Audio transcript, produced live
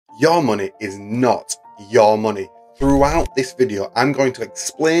Your money is not your money. Throughout this video, I'm going to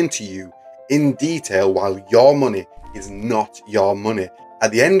explain to you in detail why your money is not your money.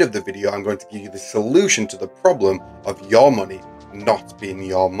 At the end of the video, I'm going to give you the solution to the problem of your money not being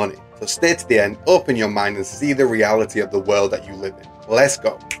your money. So stay to the end, open your mind and see the reality of the world that you live in. Let's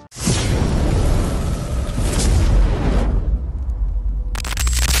go.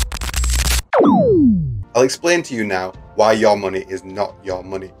 I'll explain to you now why your money is not your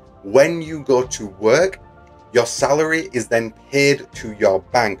money. When you go to work, your salary is then paid to your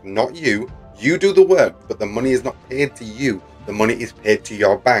bank, not you. You do the work, but the money is not paid to you. The money is paid to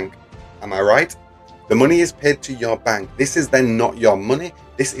your bank. Am I right? The money is paid to your bank. This is then not your money.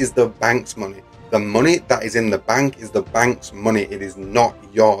 This is the bank's money. The money that is in the bank is the bank's money. It is not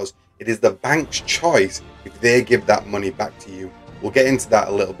yours. It is the bank's choice if they give that money back to you. We'll get into that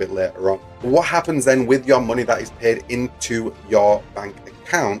a little bit later on. But what happens then with your money that is paid into your bank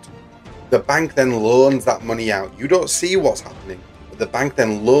account? The bank then loans that money out. You don't see what's happening, but the bank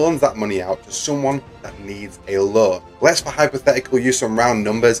then loans that money out to someone that needs a loan. Let's, for hypothetical, use some round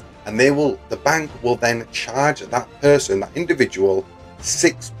numbers, and the bank will then charge that person, that individual,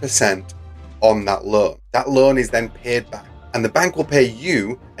 6% on that loan. That loan is then paid back, and the bank will pay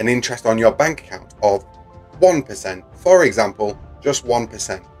you an interest on your bank account of 1%, for example, just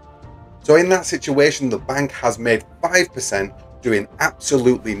 1%. So in that situation, the bank has made 5% doing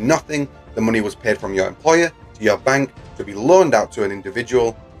absolutely nothing. The money was paid from your employer to your bank to be loaned out to an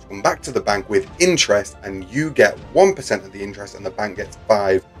individual to come back to the bank with interest, and you get 1% of the interest and the bank gets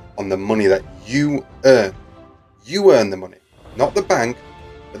 5% on the money that you earn. You earn the money, not the bank,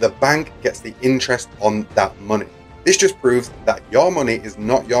 but the bank gets the interest on that money. This just proves that your money is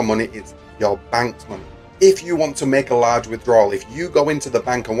not your money, it's your bank's money. If you want to make a large withdrawal, if you go into the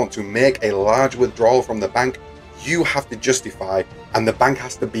bank and want to make a large withdrawal from the bank, you have to justify, and the bank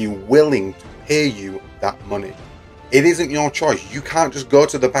has to be willing to pay you that money. It isn't your choice. You can't just go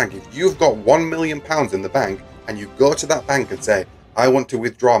to the bank. If you've got £1 million in the bank and you go to that bank and say, I want to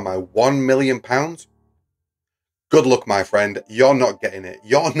withdraw my £1 million, good luck, my friend. You're not getting it.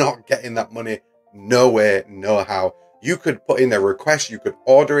 You're not getting that money. No way, no how. You could put in a request, you could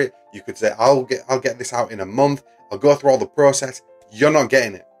order it, you could say, I'll get this out in a month, I'll go through all the process. You're not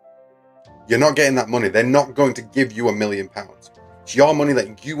getting it. You're not getting that money. They're not going to give you £1 million. It's your money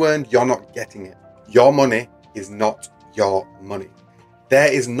that you earned, you're not getting it. Your money is not your money.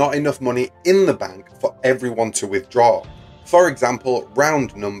 There is not enough money in the bank for everyone to withdraw. For example,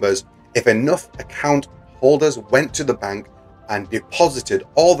 round numbers, if enough account holders went to the bank and deposited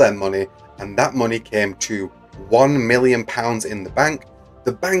all their money, and that money came to £1 million in the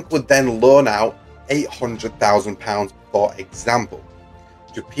bank would then loan out £800,000, for example,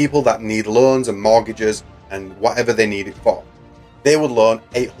 to people that need loans and mortgages and whatever they need it for. They would loan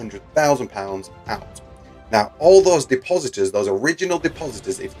 £800,000 out. Now, all those depositors, those original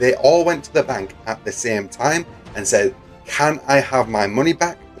depositors, if they all went to the bank at the same time and said, can I have my money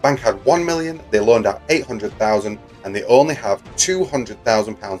back? The bank had 1 million, they loaned out 800,000, and they only have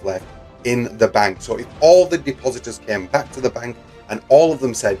 £200,000 left in the bank. So if all the depositors came back to the bank and all of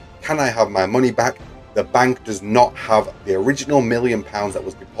them said, can I have my money back? The bank does not have the original £1 million that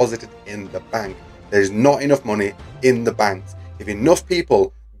was deposited in the bank. There's not enough money in the banks. If enough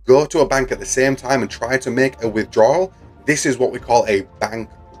people go to a bank at the same time and try to make a withdrawal, this is what we call a bank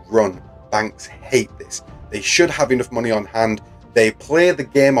run. Banks hate this. They should have enough money on hand. They play the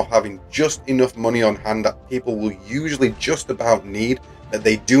game of having just enough money on hand that people will usually just about need, that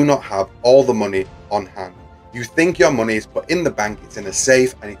they do not have all the money on hand. You think your money is put in the bank, it's in a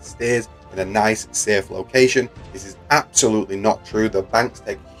safe, and it stays in a nice, safe location. This is absolutely not true. The banks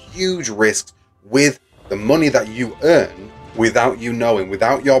take huge risks with the money that you earn without you knowing,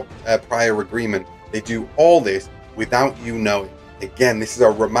 without your prior agreement. They do all this without you knowing. Again, this is a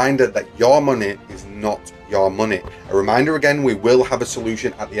reminder that your money is not your money. A reminder again, we will have a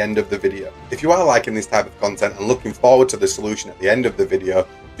solution at the end of the video. If you are liking this type of content and looking forward to the solution at the end of the video,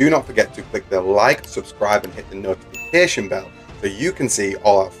 do not forget to click the like, subscribe, and hit the notification bell so you can see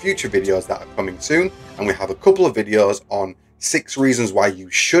all our future videos that are coming soon. And we have a couple of videos on 6 reasons why you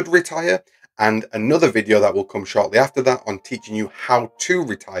should retire, and another video that will come shortly after that on teaching you how to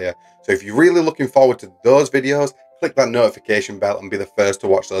retire. So if you're really looking forward to those videos, click that notification bell and be the first to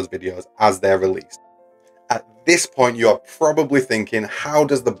watch those videos as they're released. At this point, you are probably thinking, how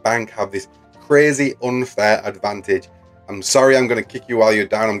does the bank have this crazy unfair advantage? I'm sorry, I'm going to kick you while you're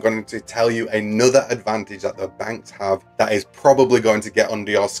down. I'm going to tell you another advantage that the banks have that is probably going to get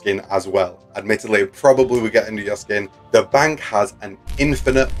under your skin as well. Admittedly, probably will get under your skin. The bank has an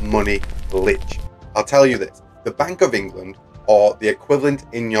infinite money glitch. I'll tell you this, the Bank of England or the equivalent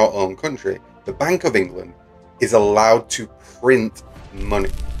in your own country, the Bank of England is allowed to print money.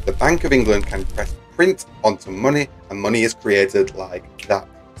 The Bank of England can press print onto money, and money is created like that.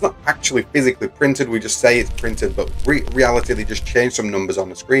 It's not actually physically printed, we just say it's printed, but reality, they just change some numbers on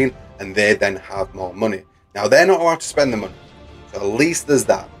the screen and they then have more money. Now, they're not allowed to spend the money, so at least there's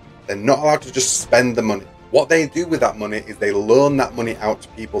that. They're not allowed to just spend the money. What they do with that money is they loan that money out to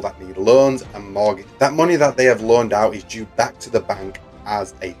people that need loans and mortgage. That money that they have loaned out is due back to the bank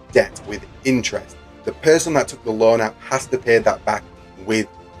as a debt with interest. The person that took the loan out has to pay that back with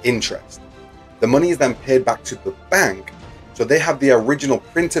interest. The money is then paid back to the bank, so they have the original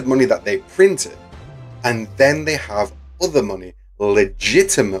printed money that they printed, and then they have other money,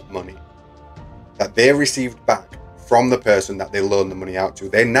 legitimate money, that they received back from the person that they loaned the money out to.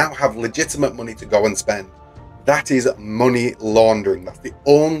 They now have legitimate money to go and spend. That is money laundering. That's the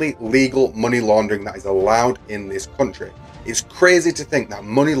only legal money laundering that is allowed in this country. It's crazy to think that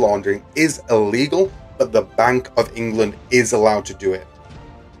money laundering is illegal, but the Bank of England is allowed to do it.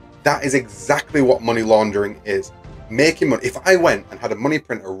 That is exactly what money laundering is. Making money. If I went and had a money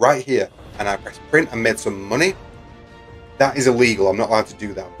printer right here and I pressed print and made some money, that is illegal. I'm not allowed to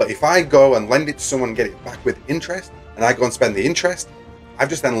do that. But if I go and lend it to someone and get it back with interest, and I go and spend the interest, I've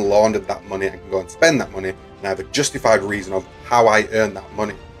just then laundered that money and can go and spend that money, and I have a justified reason of how I earn that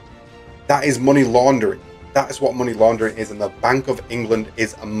money. That is money laundering. That is what money laundering is, and the Bank of England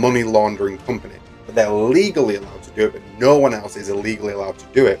is a money laundering company. But they're legally allowed to do it, but no one else is illegally allowed to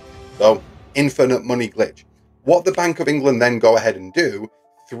do it. So, infinite money glitch. What the Bank of England then go ahead and do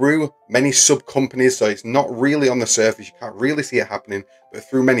through many sub-companies, so it's not really on the surface, you can't really see it happening, but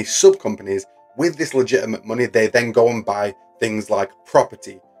through many sub-companies, with this legitimate money, they then go and buy things like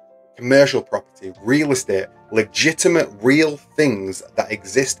property, commercial property, real estate, legitimate real things that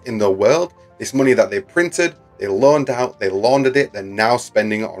exist in the world. This money that they printed, they loaned out, they laundered it, they're now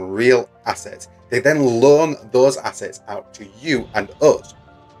spending it on real assets. They then loan those assets out to you and us.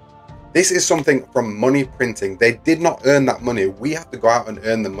 This is something from money printing. They did not earn that money. We have to go out and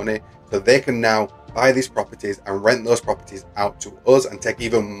earn the money, so they can now buy these properties and rent those properties out to us and take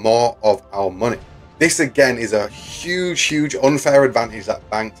even more of our money. This again is a huge unfair advantage that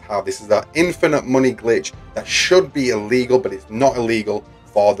banks have. This is that infinite money glitch that should be illegal, but it's not illegal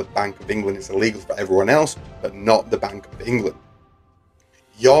for the Bank of England. It's illegal for everyone else, but not the Bank of England.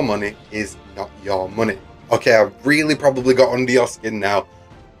 Your money is not your money. Okay, I've really probably got under your skin now,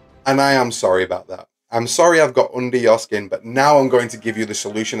 and I am sorry about that. I'm sorry I've got under your skin, but now I'm going to give you the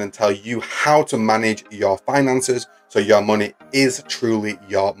solution and tell you how to manage your finances so your money is truly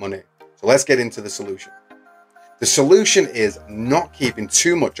your money. So let's get into the solution. The solution is not keeping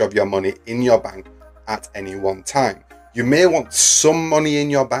too much of your money in your bank at any one time. You may want some money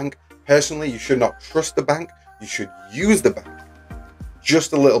in your bank. Personally, you should not trust the bank. You should use the bank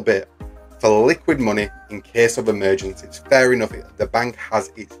just a little bit for liquid money in case of emergencies. Fair enough, the bank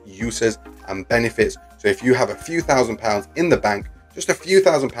has its uses and benefits. So if you have a few £1,000s in the bank, just a few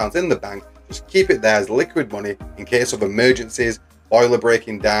 £1,000s in the bank, just keep it there as liquid money in case of emergencies, boiler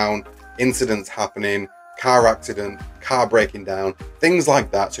breaking down, incidents happening, car accident, car breaking down, things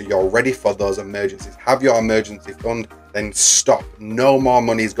like that. So you're ready for those emergencies. Have your emergency fund, then stop. No more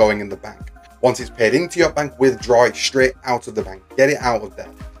money is going in the bank. Once it's paid into your bank, withdraw it straight out of the bank. Get it out of there.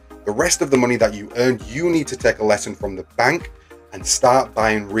 The rest of the money that you earned, you need to take a lesson from the bank and start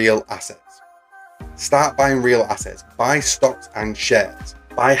buying real assets. Start buying real assets. Buy stocks and shares.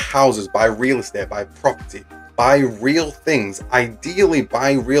 Buy houses, buy real estate, buy property. Buy real things. Ideally,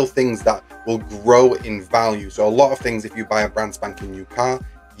 buy real things that will grow in value. So a lot of things, if you buy a brand spanking new car,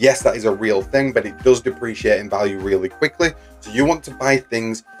 yes, that is a real thing, but it does depreciate in value really quickly. So you want to buy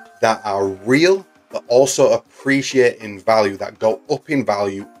things that are real, but also appreciate in value, that go up in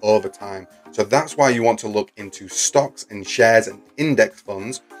value over time. So that's why you want to look into stocks and shares and index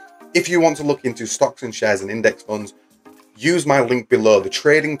funds. If you want to look into stocks and shares and index funds, use my link below, the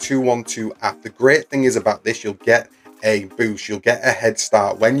Trading 212 app. The great thing is about this, you'll get a boost, you'll get a head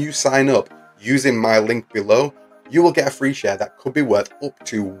start. When you sign up using my link below, you will get a free share that could be worth up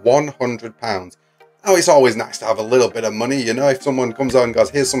to £100. Now, it's always nice to have a little bit of money, you know, if someone comes out and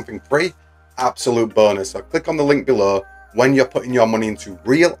goes, here's something free, absolute bonus. So click on the link below when you're putting your money into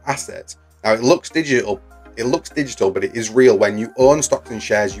real assets. Now, it looks digital, but it is real. When you own stocks and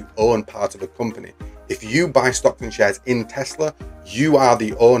shares, you own part of a company. If you buy stocks and shares in Tesla, you are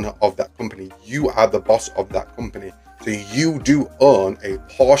the owner of that company. You are the boss of that company. So you do own a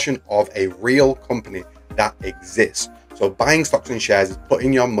portion of a real company that exists. So buying stocks and shares is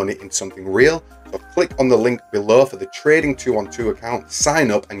putting your money in something real. So click on the link below for the Trading 212 account, sign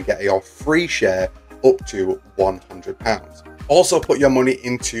up and get your free share up to £100. Also put your money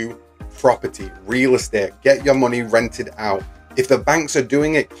into property, real estate, get your money rented out. If the banks are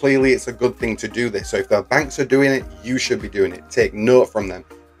doing it, clearly it's a good thing to do this. So if the banks are doing it, you should be doing it. Take note from them.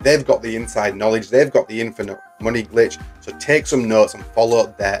 They've got the inside knowledge. They've got the infinite money glitch. So take some notes and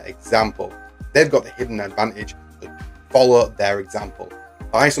follow their example. They've got the hidden advantage. So follow their example.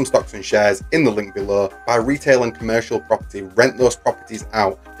 Buy some stocks and shares in the link below. Buy retail and commercial property. Rent those properties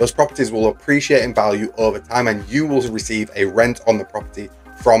out. Those properties will appreciate in value over time, and you will receive a rent on the property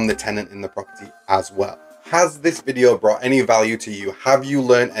from the tenant in the property as well. Has this video brought any value to you? Have you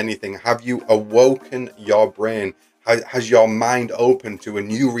learned anything? Have you awoken your brain? Has your mind opened to a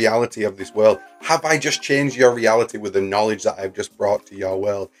new reality of this world? Have I just changed your reality with the knowledge that I've just brought to your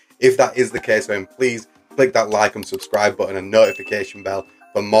world? If that is the case, then please click that like and subscribe button and notification bell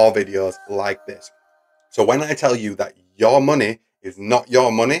for more videos like this. So when I tell you that your money is not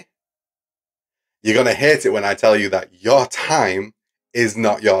your money, you're going to hate it when I tell you that your time is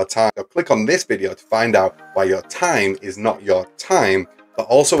not your time. So click on this video to find out why your time is not your time. But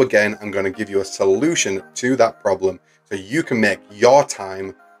also, again, I'm going to give you a solution to that problem so you can make your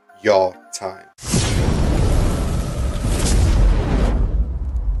time your time.